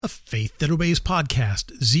A Faith That Obeys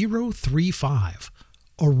podcast 035,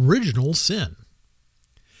 Original Sin.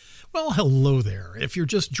 Well, hello there. If you're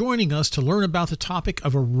just joining us to learn about the topic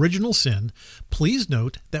of original sin, please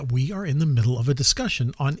note that we are in the middle of a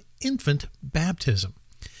discussion on infant baptism.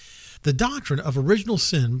 The doctrine of original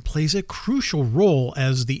sin plays a crucial role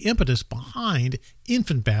as the impetus behind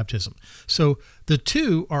infant baptism, so the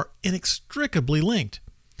two are inextricably linked.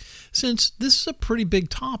 Since this is a pretty big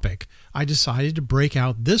topic, I decided to break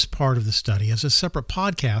out this part of the study as a separate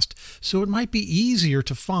podcast so it might be easier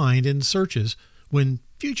to find in searches when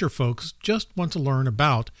future folks just want to learn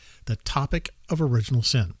about the topic of original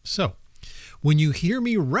sin. So, when you hear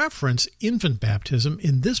me reference infant baptism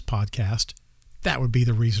in this podcast, that would be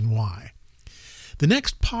the reason why. The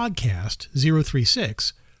next podcast,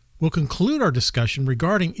 036, will conclude our discussion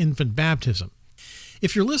regarding infant baptism.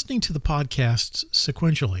 If you're listening to the podcasts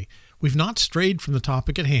sequentially, we've not strayed from the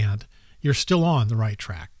topic at hand. You're still on the right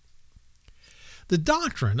track. The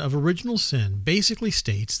doctrine of original sin basically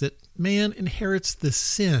states that man inherits the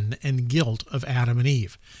sin and guilt of Adam and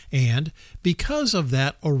Eve, and because of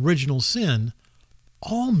that original sin,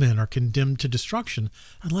 all men are condemned to destruction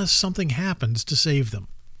unless something happens to save them.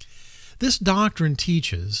 This doctrine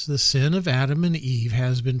teaches the sin of Adam and Eve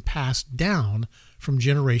has been passed down from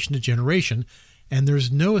generation to generation, and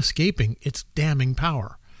there's no escaping its damning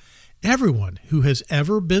power. Everyone who has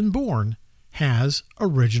ever been born has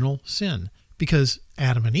original sin, because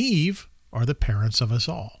Adam and Eve are the parents of us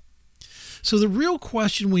all. So the real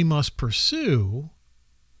question we must pursue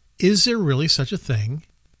is there really such a thing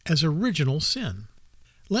as original sin?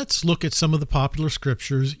 Let's look at some of the popular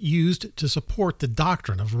scriptures used to support the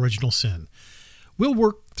doctrine of original sin. We'll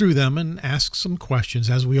work through them and ask some questions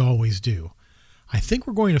as we always do. I think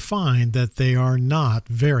we're going to find that they are not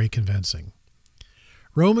very convincing.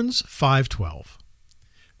 Romans 5:12.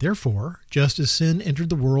 Therefore, just as sin entered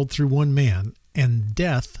the world through one man, and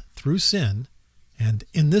death through sin, and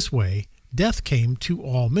in this way death came to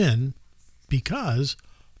all men, because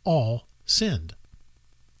all sinned.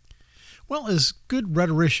 Well, as good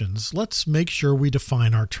rhetoricians, let's make sure we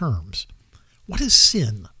define our terms. What is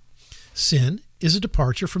sin? Sin is a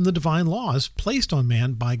departure from the divine laws placed on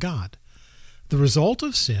man by God. The result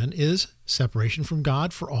of sin is separation from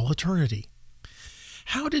God for all eternity.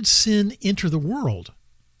 How did sin enter the world?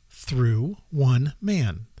 Through one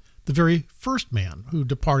man, the very first man who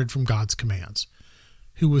departed from God's commands.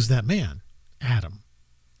 Who was that man? Adam.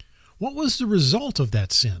 What was the result of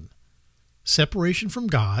that sin? Separation from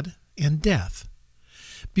God and death.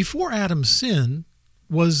 Before Adam's sin,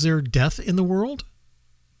 was there death in the world?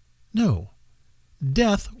 No.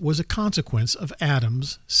 Death was a consequence of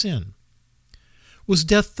Adam's sin. Was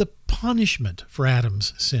death the punishment for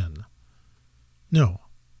Adam's sin? No.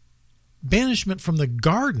 Banishment from the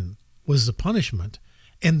garden was the punishment,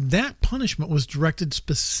 and that punishment was directed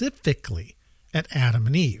specifically at Adam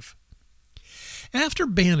and Eve. After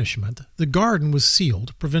banishment, the garden was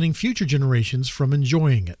sealed, preventing future generations from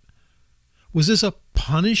enjoying it. Was this a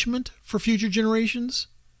punishment for future generations?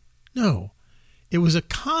 No. It was a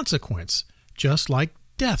consequence, just like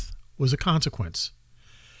death was a consequence.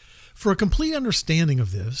 For a complete understanding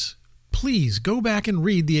of this, please go back and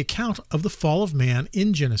read the account of the fall of man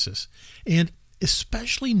in Genesis, and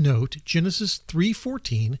especially note Genesis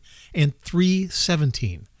 3:14 and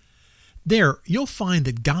 3:17. There, you'll find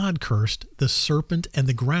that God cursed the serpent and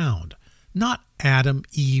the ground, not Adam,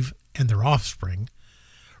 Eve, and their offspring.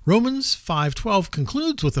 Romans 5:12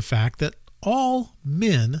 concludes with the fact that all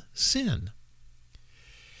men sin.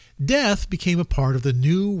 Death became a part of the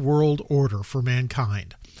new world order for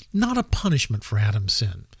mankind, not a punishment for Adam's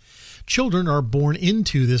sin. Children are born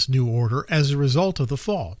into this new order as a result of the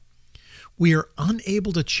fall. We are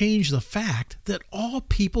unable to change the fact that all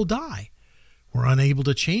people die. We're unable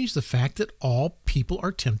to change the fact that all people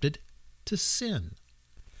are tempted to sin.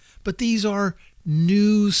 But these are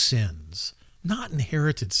new sins, not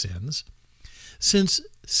inherited sins. Since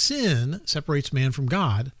sin separates man from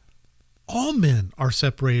God, all men are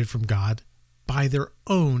separated from God by their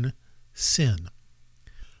own sin.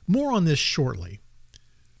 More on this shortly.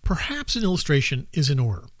 Perhaps an illustration is in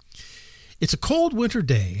order. It's a cold winter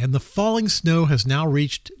day, and the falling snow has now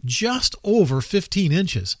reached just over 15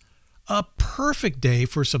 inches. A perfect day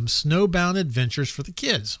for some snowbound adventures for the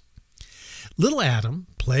kids. Little Adam,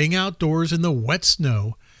 playing outdoors in the wet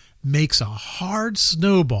snow, makes a hard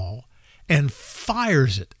snowball and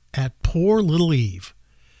fires it at poor little Eve.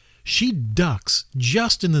 She ducks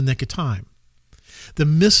just in the nick of time. The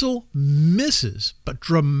missile misses, but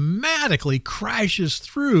dramatically crashes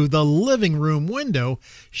through the living room window,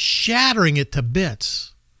 shattering it to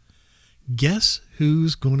bits. Guess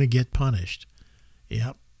who's going to get punished?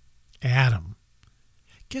 Yep, Adam.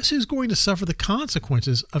 Guess who's going to suffer the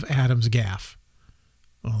consequences of Adam's gaff?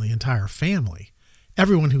 Well, the entire family.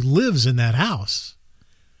 Everyone who lives in that house.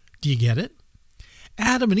 Do you get it?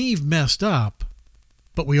 Adam and Eve messed up,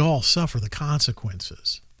 but we all suffer the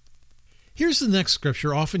consequences. Here's the next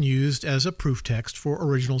scripture often used as a proof text for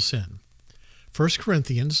original sin. 1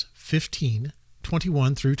 Corinthians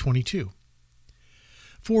 15:21 through 22.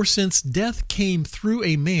 For since death came through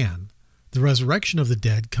a man, the resurrection of the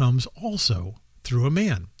dead comes also through a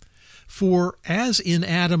man. For as in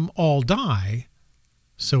Adam all die,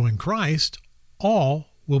 so in Christ all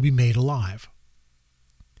will be made alive.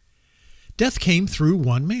 Death came through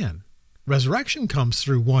one man. Resurrection comes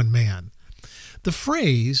through one man. The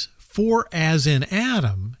phrase, for as in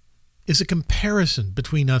Adam, is a comparison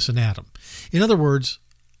between us and Adam. In other words,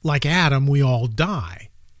 like Adam, we all die.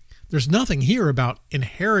 There's nothing here about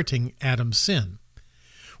inheriting Adam's sin.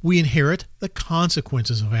 We inherit the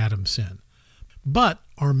consequences of Adam's sin, but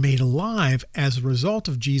are made alive as a result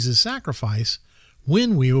of Jesus' sacrifice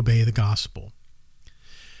when we obey the gospel.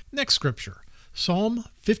 Next scripture, Psalm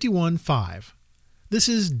 51:5. This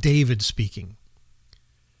is David speaking.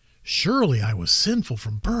 Surely I was sinful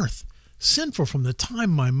from birth, sinful from the time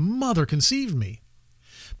my mother conceived me.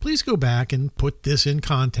 Please go back and put this in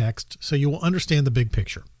context so you will understand the big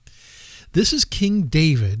picture. This is King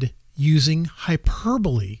David using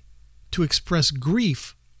hyperbole to express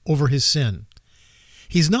grief over his sin.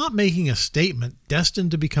 He's not making a statement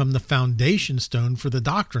destined to become the foundation stone for the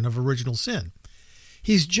doctrine of original sin.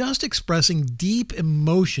 He's just expressing deep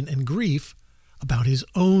emotion and grief about his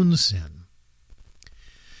own sin.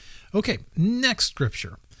 Okay, next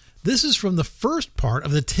scripture. This is from the first part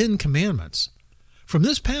of the Ten Commandments. From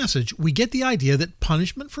this passage, we get the idea that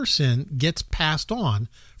punishment for sin gets passed on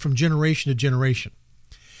from generation to generation.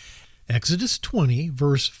 Exodus 20,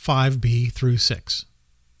 verse 5b through 6.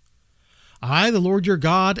 I, the Lord your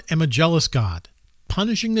God, am a jealous God,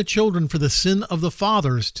 punishing the children for the sin of the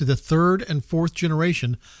fathers to the third and fourth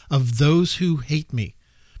generation of those who hate me,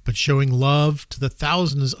 but showing love to the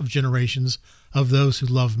thousands of generations of those who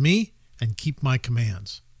love me and keep my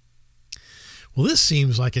commands. Well, this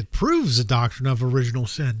seems like it proves the doctrine of original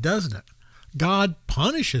sin, doesn't it? God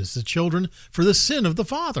punishes the children for the sin of the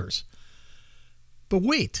fathers. But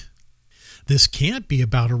wait, this can't be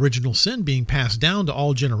about original sin being passed down to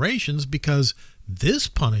all generations, because this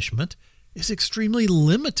punishment is extremely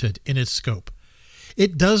limited in its scope.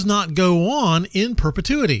 It does not go on in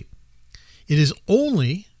perpetuity. It is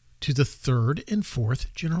only to the third and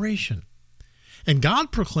fourth generation. And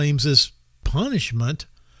God proclaims this punishment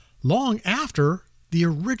long after the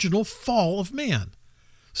original fall of man.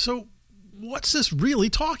 So what's this really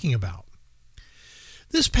talking about?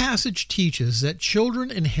 This passage teaches that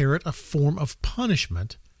children inherit a form of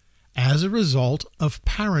punishment as a result of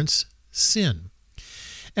parents' sin.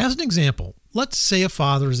 As an example, let's say a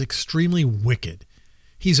father is extremely wicked.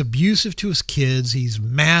 He's abusive to his kids. He's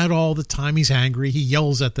mad all the time. He's angry. He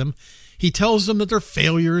yells at them. He tells them that they're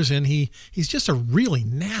failures, and he's just a really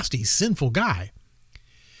nasty, sinful guy.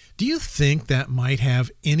 Do you think that might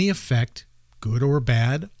have any effect, good or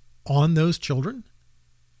bad, on those children?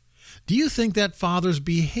 Do you think that father's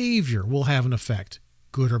behavior will have an effect,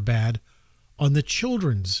 good or bad, on the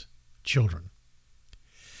children's children?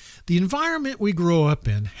 The environment we grow up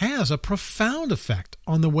in has a profound effect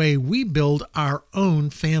on the way we build our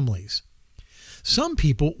own families. Some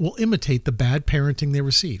people will imitate the bad parenting they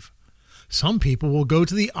receive. Some people will go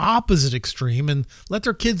to the opposite extreme and let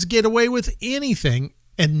their kids get away with anything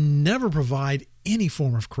and never provide any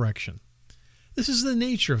form of correction. This is the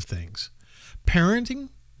nature of things. Parenting,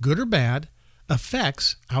 good or bad,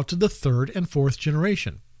 affects out to the third and fourth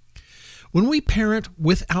generation. When we parent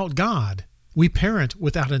without God, we parent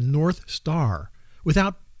without a North Star,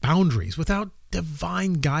 without boundaries, without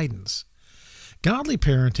divine guidance. Godly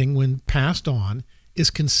parenting, when passed on, is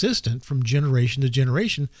consistent from generation to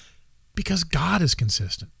generation because God is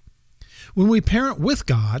consistent. When we parent with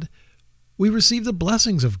God, we receive the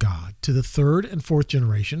blessings of God to the third and fourth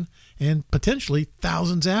generation and potentially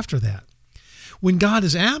thousands after that. When God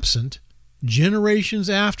is absent, generations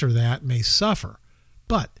after that may suffer,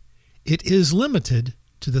 but it is limited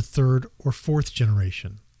to the third or fourth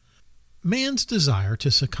generation. Man's desire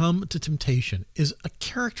to succumb to temptation is a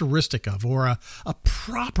characteristic of, or a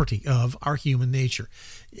property of, our human nature.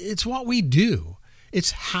 It's what we do.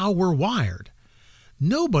 It's how we're wired.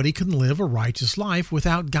 Nobody can live a righteous life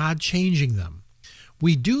without God changing them.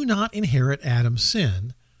 We do not inherit Adam's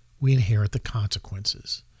sin. We inherit the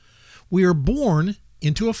consequences. We are born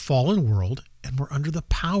into a fallen world, and we're under the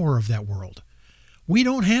power of that world. We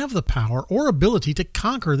don't have the power or ability to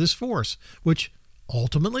conquer this force, which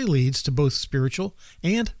ultimately leads to both spiritual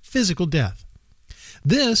and physical death.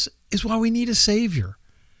 This is why we need a Savior.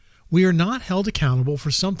 We are not held accountable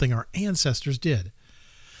for something our ancestors did.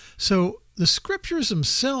 So the Scriptures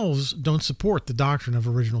themselves don't support the doctrine of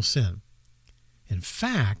original sin. In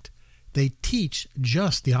fact, they teach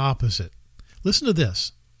just the opposite. Listen to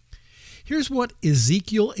this. Here's what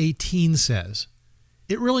Ezekiel 18 says.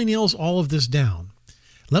 It really nails all of this down.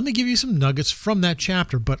 Let me give you some nuggets from that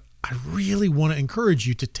chapter, but I really want to encourage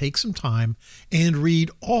you to take some time and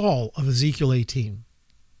read all of Ezekiel 18.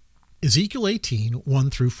 Ezekiel 18, 1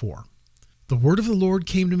 through 4. The word of the Lord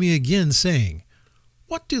came to me again, saying,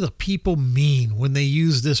 "What do the people mean when they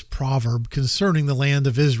use this proverb concerning the land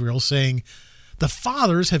of Israel, saying, 'The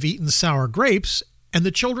fathers have eaten sour grapes, and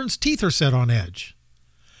the children's teeth are set on edge'?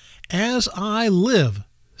 As I live,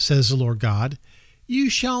 says the Lord God, you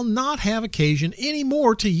shall not have occasion any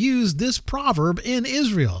more to use this proverb in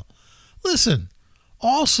Israel. Listen,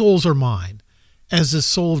 all souls are mine. As the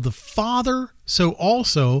soul of the Father, so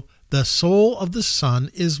also the soul of the Son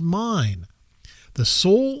is mine. The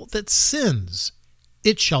soul that sins,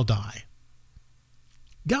 it shall die."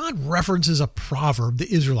 God references a proverb the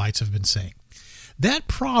Israelites have been saying. That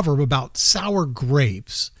proverb about sour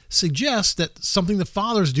grapes suggests that something the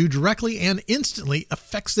fathers do directly and instantly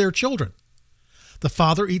affects their children. The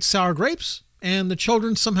father eats sour grapes, and the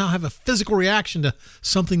children somehow have a physical reaction to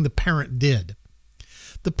something the parent did.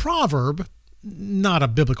 The proverb, not a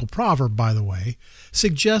biblical proverb by the way,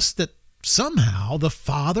 suggests that somehow the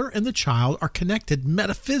father and the child are connected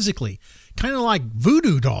metaphysically, kind of like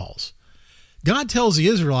voodoo dolls. God tells the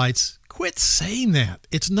Israelites, quit saying that.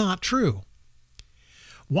 It's not true.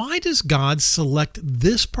 Why does God select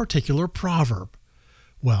this particular proverb?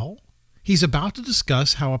 Well, he's about to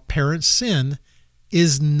discuss how a parent's sin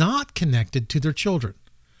is not connected to their children.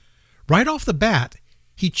 Right off the bat,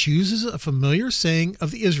 he chooses a familiar saying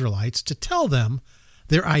of the Israelites to tell them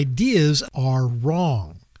their ideas are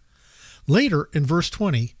wrong. Later, in verse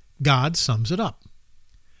 20, God sums it up.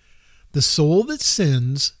 "The soul that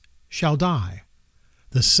sins shall die.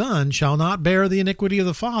 The son shall not bear the iniquity of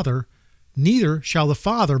the father, neither shall the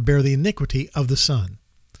father bear the iniquity of the son.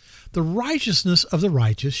 The righteousness of the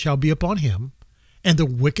righteous shall be upon him, and the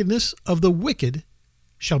wickedness of the wicked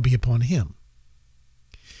shall be upon him."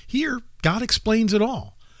 Here, God explains it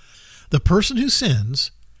all. The person who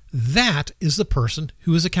sins, that is the person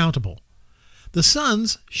who is accountable. The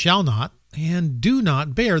sons shall not and do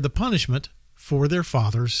not bear the punishment for their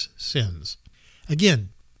father's sins.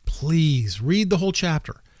 Again, please read the whole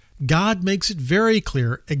chapter. God makes it very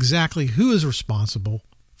clear exactly who is responsible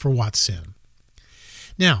for what sin.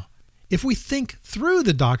 Now, if we think through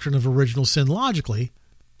the doctrine of original sin logically,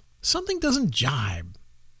 something doesn't jibe.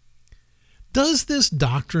 Does this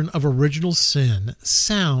doctrine of original sin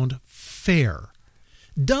sound fair?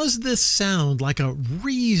 Does this sound like a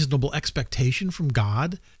reasonable expectation from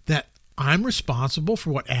God that I'm responsible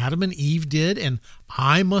for what Adam and Eve did and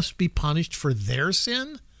I must be punished for their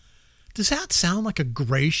sin? Does that sound like a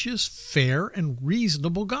gracious, fair, and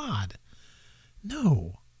reasonable God?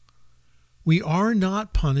 No. We are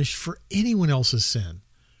not punished for anyone else's sin.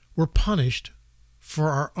 We're punished for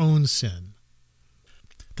our own sin.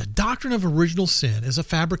 The doctrine of original sin is a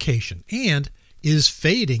fabrication and is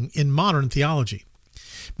fading in modern theology.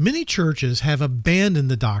 Many churches have abandoned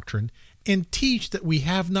the doctrine and teach that we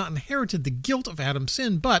have not inherited the guilt of Adam's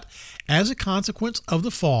sin, but as a consequence of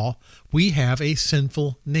the fall, we have a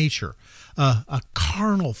sinful nature, a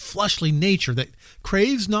carnal, fleshly nature that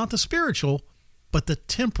craves not the spiritual, but the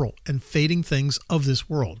temporal and fading things of this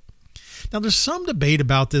world. Now, there's some debate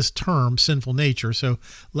about this term, sinful nature, so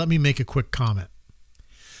let me make a quick comment.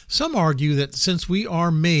 Some argue that since we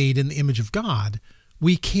are made in the image of God,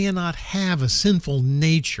 we cannot have a sinful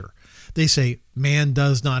nature. They say man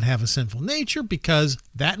does not have a sinful nature because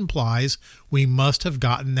that implies we must have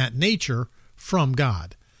gotten that nature from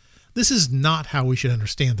God. This is not how we should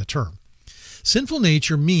understand the term. Sinful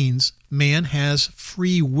nature means man has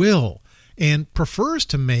free will and prefers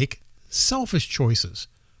to make selfish choices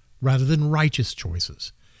rather than righteous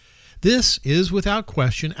choices. This is without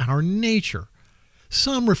question our nature.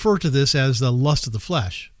 Some refer to this as the lust of the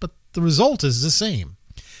flesh, but the result is the same.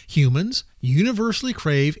 Humans universally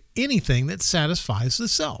crave anything that satisfies the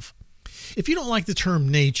self. If you don't like the term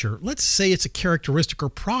nature, let's say it's a characteristic or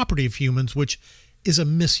property of humans which is a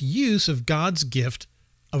misuse of God's gift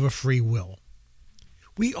of a free will.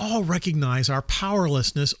 We all recognize our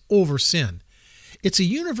powerlessness over sin. It's a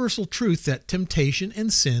universal truth that temptation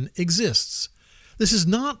and sin exists. This is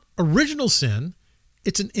not original sin.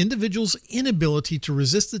 It's an individual's inability to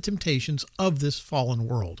resist the temptations of this fallen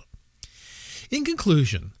world. In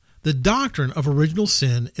conclusion, The doctrine of original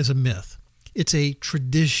sin is a myth. It's a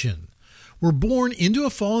tradition. We're born into a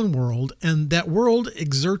fallen world, and that world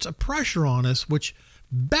exerts a pressure on us which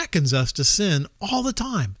beckons us to sin all the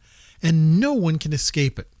time, and no one can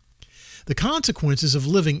escape it. The consequences of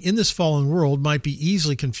living in this fallen world might be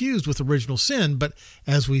easily confused with original sin, but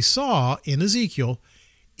as we saw in Ezekiel,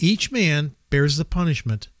 each man bears the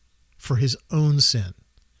punishment for his own sin.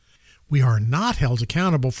 We are not held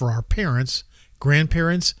accountable for our parents,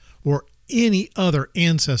 grandparents, or any other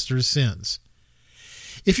ancestors' sins.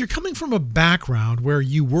 If you're coming from a background where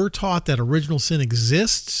you were taught that original sin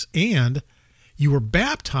exists and you were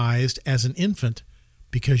baptized as an infant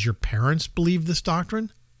because your parents believed this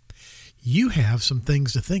doctrine, you have some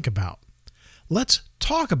things to think about. Let's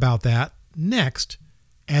talk about that next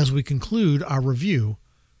as we conclude our review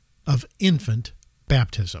of infant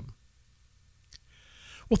baptism.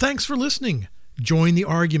 Well, thanks for listening. Join the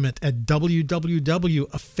argument at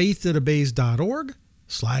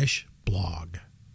www.afaiththatobeys.org/blog.